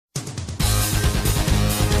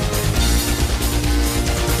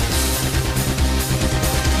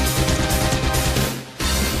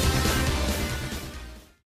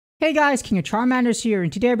Hey guys, King of Charmanders here,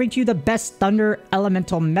 and today I bring to you the best Thunder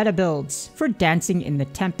Elemental meta builds for dancing in the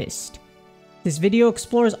Tempest. This video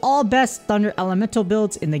explores all best Thunder Elemental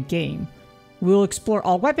builds in the game. We will explore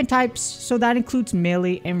all weapon types, so that includes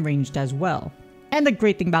melee and ranged as well. And the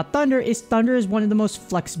great thing about Thunder is one of the most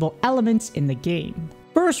flexible elements in the game.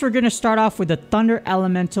 First, we're going to start off with the Thunder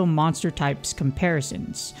Elemental monster types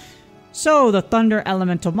comparisons. So, the Thunder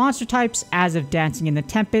Elemental monster types as of dancing in the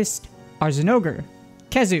Tempest are Zinogre,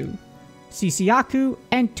 Kezu, Sisiaku,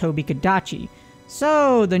 and Tobikadachi.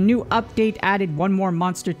 So, the new update added one more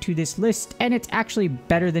monster to this list, and it's actually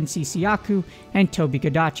better than Sisiaku and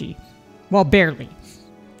Tobikadachi. Well, barely.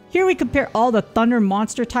 Here we compare all the Thunder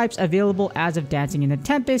monster types available as of dancing in the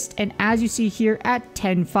Tempest, and as you see here at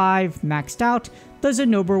 10.5 maxed out, the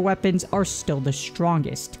Zinogre weapons are still the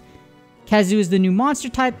strongest. Kezu is the new monster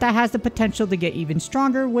type that has the potential to get even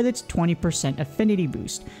stronger with its 20% affinity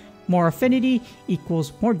boost. More affinity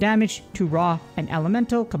equals more damage to raw and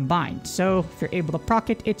elemental combined, so if you're able to proc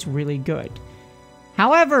it, it's really good.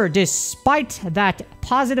 However, despite that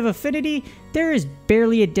positive affinity, there is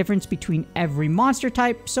barely a difference between every monster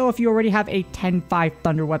type, so if you already have a 10.5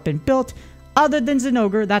 Thunder weapon built, other than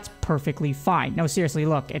Zinogre, that's perfectly fine. No, seriously,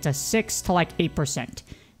 look, it's a 6 to like 8%.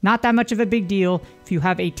 Not that much of a big deal. If you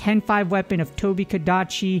have a 10.5 weapon of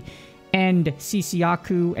Tobikadachi and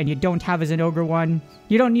Sisiaku, and you don't have a Zinogre one,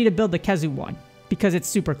 you don't need to build the Kezu one, because it's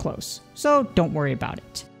super close, so don't worry about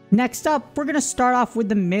it. Next up, we're going to start off with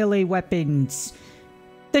the melee weapons.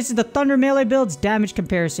 This is the Thunder melee builds damage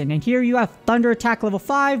comparison, and here you have Thunder attack level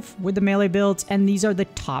 5 with the melee builds, and these are the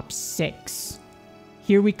top 6.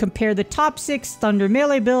 Here we compare the top 6 Thunder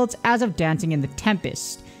melee builds as of dancing in the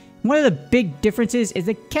Tempest. One of the big differences is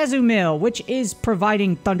the Kezu Mill, which is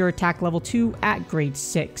providing Thunder Attack level 2 at grade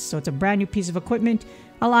 6. So it's a brand new piece of equipment,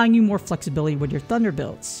 allowing you more flexibility with your Thunder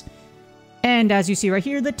builds. And as you see right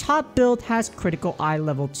here, the top build has Critical Eye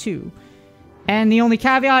level 2. And the only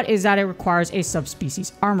caveat is that it requires a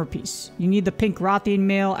subspecies armor piece. You need the Pink Rothian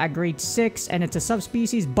Mail at grade 6, and it's a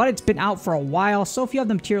subspecies, but it's been out for a while, so if you have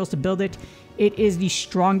the materials to build it, it is the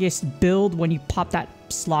strongest build when you pop that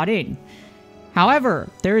slot in. However,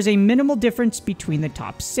 there is a minimal difference between the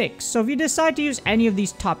top 6, so if you decide to use any of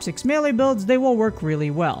these top 6 melee builds, they will work really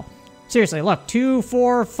well. Seriously, look, 2,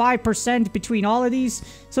 4, 5% between all of these,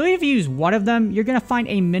 so if you use one of them, you're going to find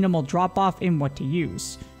a minimal drop-off in what to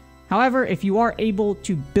use. However, if you are able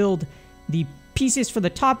to build the pieces for the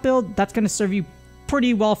top build, that's going to serve you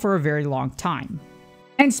pretty well for a very long time.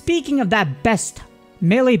 And speaking of that best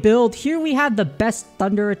melee build, here we have the best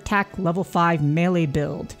Thunder Attack level 5 melee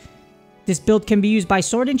build. This build can be used by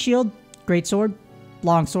Sword and Shield, Greatsword,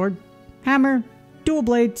 Longsword, Hammer, Dual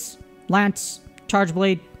Blades, Lance, Charge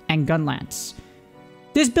Blade, and Gunlance.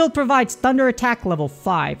 This build provides Thunder Attack level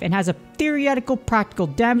 5 and has a theoretical practical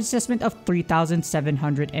damage assessment of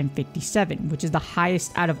 3,757, which is the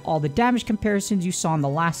highest out of all the damage comparisons you saw on the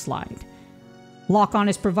last slide. Lock-on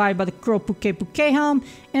is provided by the Kuropuke Helm,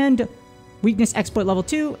 and Weakness Exploit level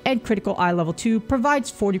 2 and Critical Eye level 2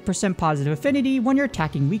 provides 40% positive affinity when you're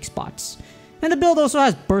attacking weak spots. And the build also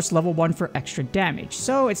has Burst level 1 for extra damage,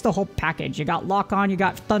 so it's the whole package. You got Lock-on, you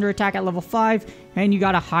got Thunder Attack at level 5, and you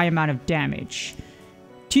got a high amount of damage.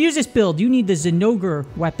 To use this build, you need the Zinogre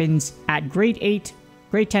weapons at grade 8,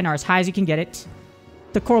 grade 10 are as high as you can get it,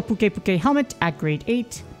 the Kuropuke Helmet at grade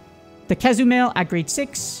 8, the Kezu Mail at grade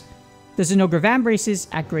 6, the Zinogre Vambraces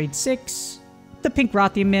at grade 6, the Pink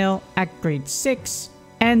Rothian Mail at grade 6,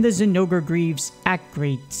 and the Zinogre Greaves at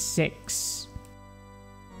grade 6.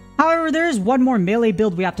 However, there is one more melee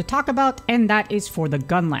build we have to talk about, and that is for the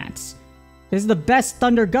Gunlance. This is the best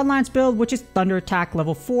Thunder Gunlance build, which is Thunder Attack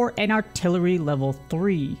level 4 and Artillery level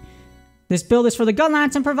 3. This build is for the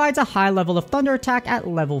Gunlance and provides a high level of Thunder Attack at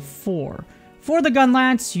level 4. For the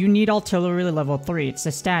Gunlance, you need Artillery level 3, it's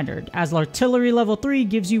the standard, as Artillery level 3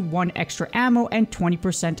 gives you 1 extra ammo and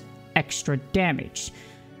 20% extra damage.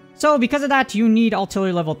 So because of that, you need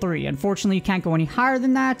Artillery level 3. Unfortunately, you can't go any higher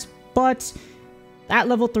than that, but at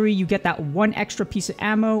level 3, you get that 1 extra piece of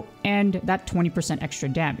ammo and that 20% extra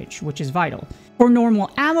damage, which is vital. For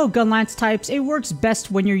normal ammo Gunlance types, it works best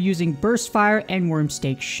when you're using Burst Fire and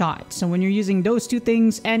Wormstake Shot. So when you're using those two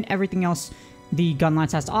things and everything else the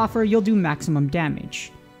Gunlance has to offer, you'll do maximum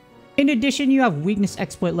damage. In addition, you have Weakness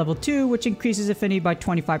Exploit level 2, which increases affinity by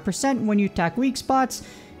 25% when you attack weak spots.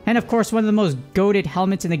 And of course, one of the most goated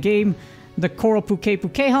helmets in the game, the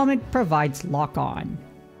Kuropuke Helmet, provides Lock-on.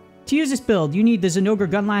 To use this build, you need the Zinogre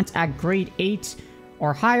Gunlance at grade 8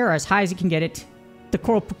 or higher, as high as you can get it, the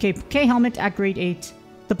Kuropuke Helmet at grade 8,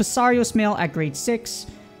 the Basarios Mail at grade 6,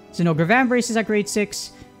 Zinogre Vambraces at grade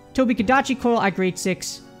 6, Tobikadachi Coil at grade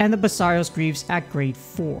 6, and the Basarios Greaves at grade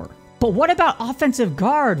 4. But what about offensive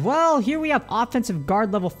guard? Well, here we have offensive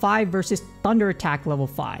guard level 5 versus thunder attack level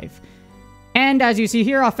 5. And as you see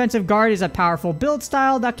here, offensive guard is a powerful build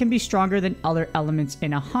style that can be stronger than other elements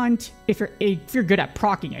in a hunt if you're good at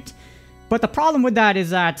proccing it. But the problem with that is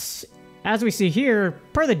that, as we see here,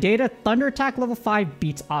 per the data, thunder attack level 5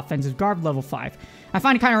 beats offensive guard level 5. I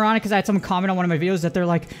find it kind of ironic because I had someone comment on one of my videos that they're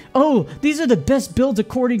like, oh, these are the best builds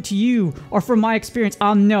according to you, or from my experience.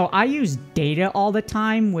 No, I use data all the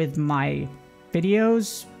time with my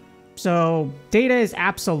videos. So data is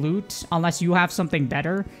absolute unless you have something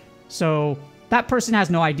better. So that person has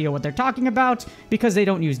no idea what they're talking about because they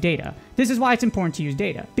don't use data. This is why it's important to use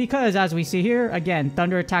data. Because as we see here, again,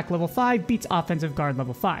 thunder attack level 5 beats offensive guard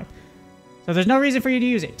level 5. So there's no reason for you to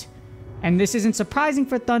use it. And this isn't surprising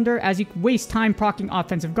for Thunder as you waste time proccing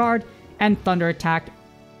offensive guard and Thunder attack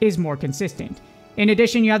is more consistent. In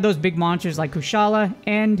addition, you have those big monsters like Kushala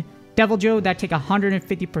and Deviljho that take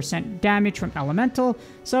 150% damage from Elemental,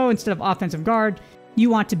 so instead of offensive guard,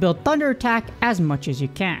 you want to build Thunder attack as much as you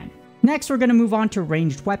can. Next, we're going to move on to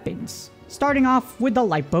ranged weapons, starting off with the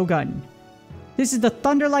Light Bowgun. This is the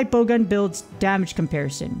Thunder Light Bowgun build's damage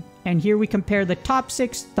comparison. And here we compare the top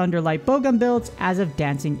 6 Thunderlight Bowgun builds as of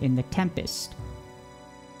Dancing in the Tempest.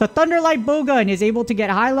 The Thunderlight Bowgun is able to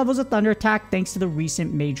get high levels of thunder attack thanks to the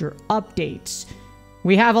recent major updates.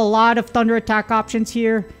 We have a lot of thunder attack options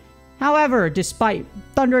here. However, despite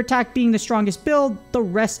thunder attack being the strongest build, the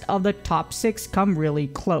rest of the top 6 come really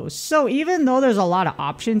close. So even though there's a lot of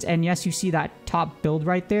options, and yes, you see that top build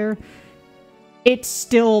right there, it's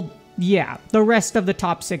still, yeah, the rest of the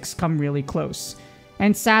top 6 come really close.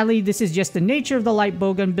 And sadly, this is just the nature of the Light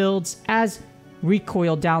Bowgun builds, as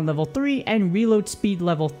Recoil down level 3 and Reload Speed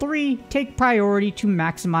level 3 take priority to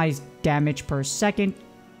maximize damage per second,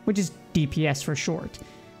 which is DPS for short.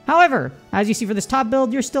 However, as you see for this top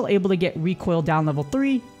build, you're still able to get Recoil down level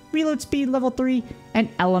 3, Reload Speed level 3, and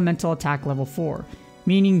Elemental Attack level 4.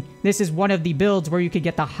 Meaning, this is one of the builds where you could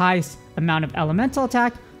get the highest amount of Elemental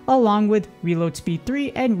Attack, along with Reload Speed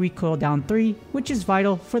 3 and Recoil down 3, which is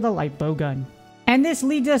vital for the Light Bowgun. And this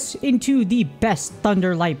leads us into the best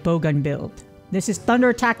Thunder Light Bowgun build. This is Thunder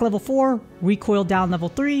Attack level 4, Recoil down level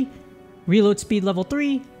 3, Reload Speed level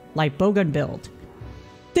 3, Light Bowgun build.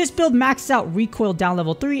 This build maxes out Recoil down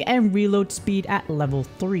level 3 and Reload Speed at level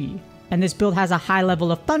 3. And this build has a high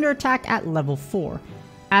level of Thunder Attack at level 4.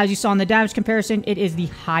 As you saw in the damage comparison, it is the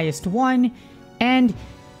highest one, and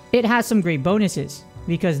it has some great bonuses,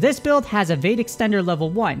 because this build has Evade Extender level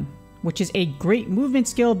 1, which is a great movement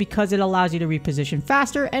skill because it allows you to reposition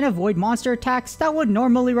faster and avoid monster attacks that would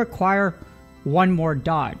normally require one more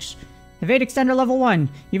dodge. Evade Extender level 1,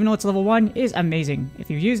 even though it's level 1, is amazing. If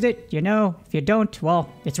you've used it, you know. If you don't, well,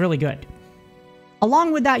 it's really good.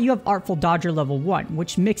 Along with that, you have Artful Dodger level 1,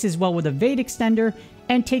 which mixes well with Evade Extender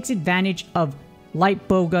and takes advantage of Light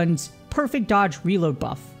Bowgun's Perfect Dodge reload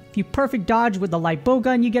buff. If you perfect dodge with the Light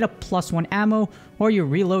Bowgun, you get a +1 ammo, or you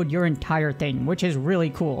reload your entire thing, which is really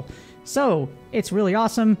cool. So, it's really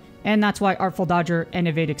awesome, and that's why Artful Dodger and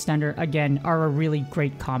Evade Extender, again, are a really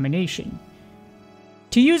great combination.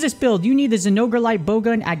 To use this build, you need the Zinogre Light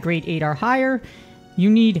Bowgun at grade 8 or higher, you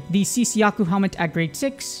need the Sisiaku Helmet at grade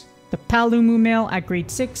 6, the Palumu Mail at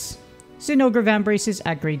grade 6, Zinogre Vambraces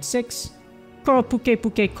at grade 6, Koropuke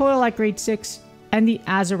Puke Coil at grade 6, and the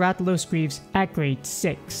Azarathlos Greaves at grade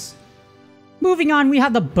 6. Moving on, we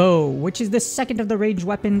have the bow, which is the second of the ranged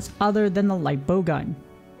weapons other than the Light Bowgun.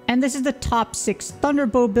 And this is the top 6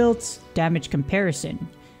 Thunderbow builds damage comparison.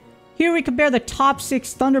 Here we compare the top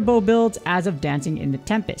 6 Thunderbow builds as of Dancing in the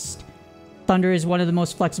Tempest. Thunder is one of the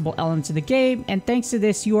most flexible elements of the game, and thanks to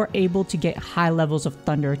this, you are able to get high levels of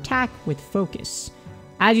thunder attack with focus.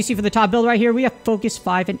 As you see for the top build right here, we have Focus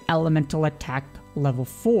 5 and Elemental Attack level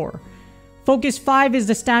 4. Focus 5 is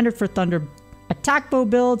the standard for Thunder attack bow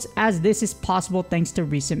builds, as this is possible thanks to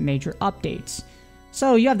recent major updates.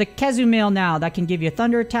 So you have the Kezu Mail now that can give you a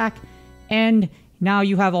thunder attack, and now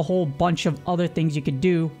you have a whole bunch of other things you could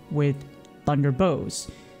do with thunder bows.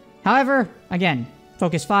 However, again,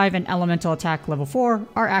 Focus 5 and Elemental Attack level 4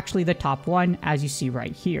 are actually the top one, as you see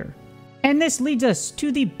right here. And this leads us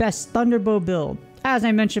to the best Thunderbow build. As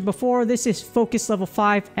I mentioned before, this is Focus level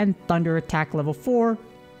 5 and Thunder Attack level 4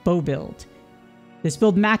 bow build. This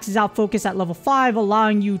build maxes out Focus at level 5,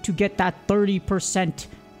 allowing you to get that 30%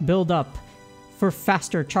 build up for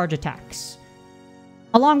faster charge attacks.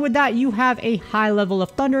 Along with that, you have a high level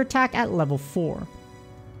of Thunder Attack at level 4.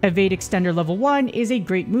 Evade Extender level 1 is a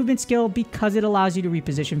great movement skill because it allows you to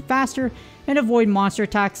reposition faster and avoid monster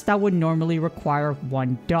attacks that would normally require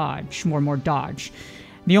one more dodge.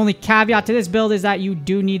 The only caveat to this build is that you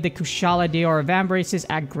do need the Kushala Deora Vambraces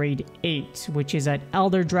at grade 8, which is an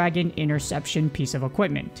Elder Dragon interception piece of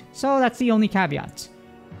equipment. So that's the only caveat.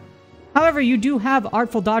 However, you do have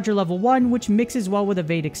Artful Dodger level 1, which mixes well with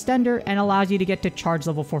Evade Extender and allows you to get to charge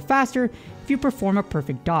level 4 faster if you perform a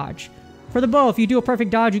perfect dodge. For the bow, if you do a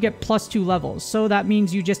perfect dodge, you get +2 levels, so that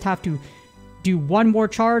means you just have to do one more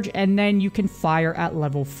charge and then you can fire at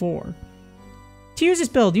level 4. To use this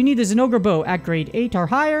build, you need the Zinogre Bow at grade 8 or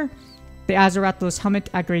higher, the Azarathos Helmet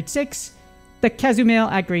at grade 6, the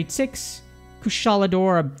Kazumail at grade 6, Kushala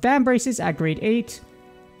Deora Vambraces at grade 8,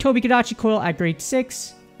 Tobi-Kadachi Coil at grade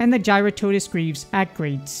 6, and the Gyratotus Greaves at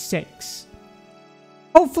grade 6.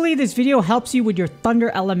 Hopefully this video helps you with your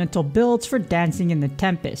Thunder Elemental builds for dancing in the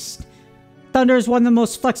Tempest. Thunder is one of the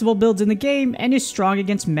most flexible builds in the game and is strong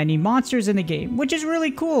against many monsters in the game, which is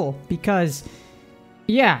really cool because,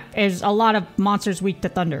 yeah, there's a lot of monsters weak to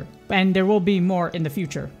Thunder, and there will be more in the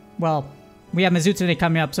future. Well, we have Mizutsune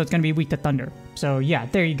coming up, so it's going to be weak to Thunder. So yeah,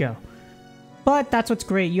 there you go. But that's what's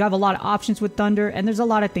great. You have a lot of options with Thunder, and there's a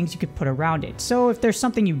lot of things you could put around it. So if there's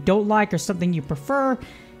something you don't like or something you prefer,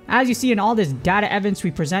 as you see in all this data evidence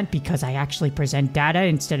we present, because I actually present data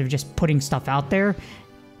instead of just putting stuff out there.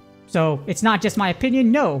 So it's not just my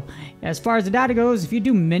opinion, no. As far as the data goes, if you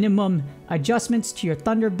do minimum adjustments to your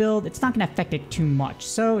Thunder build, it's not going to affect it too much.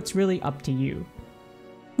 So it's really up to you.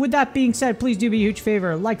 With that being said, please do me a huge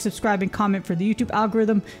favor, like, subscribe, and comment for the YouTube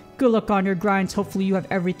algorithm. Good luck on your grinds. Hopefully you have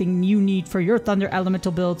everything you need for your Thunder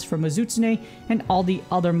Elemental builds for Mizutsune and all the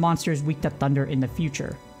other monsters weak to Thunder in the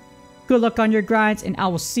future. Good luck on your grinds, and I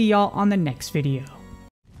will see y'all on the next video.